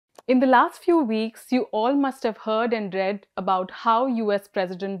In the last few weeks, you all must have heard and read about how US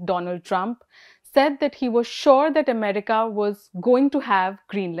President Donald Trump said that he was sure that America was going to have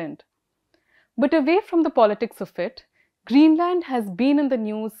Greenland. But away from the politics of it, Greenland has been in the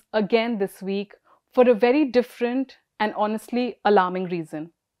news again this week for a very different and honestly alarming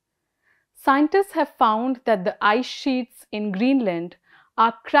reason. Scientists have found that the ice sheets in Greenland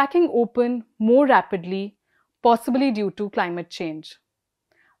are cracking open more rapidly, possibly due to climate change.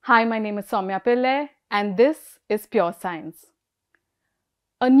 Hi, my name is Soumya Pillai, and this is Pure Science.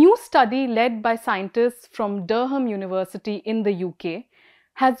 A new study led by scientists from Durham University in the UK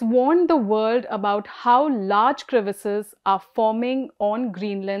has warned the world about how large crevices are forming on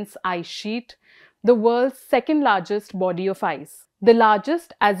Greenland's ice sheet, the world's second largest body of ice. The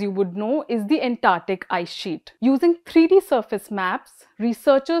largest, as you would know, is the Antarctic ice sheet. Using 3D surface maps,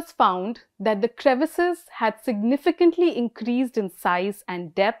 researchers found that the crevices had significantly increased in size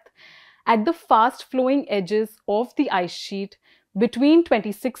and depth at the fast-flowing edges of the ice sheet between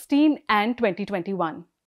 2016 and 2021.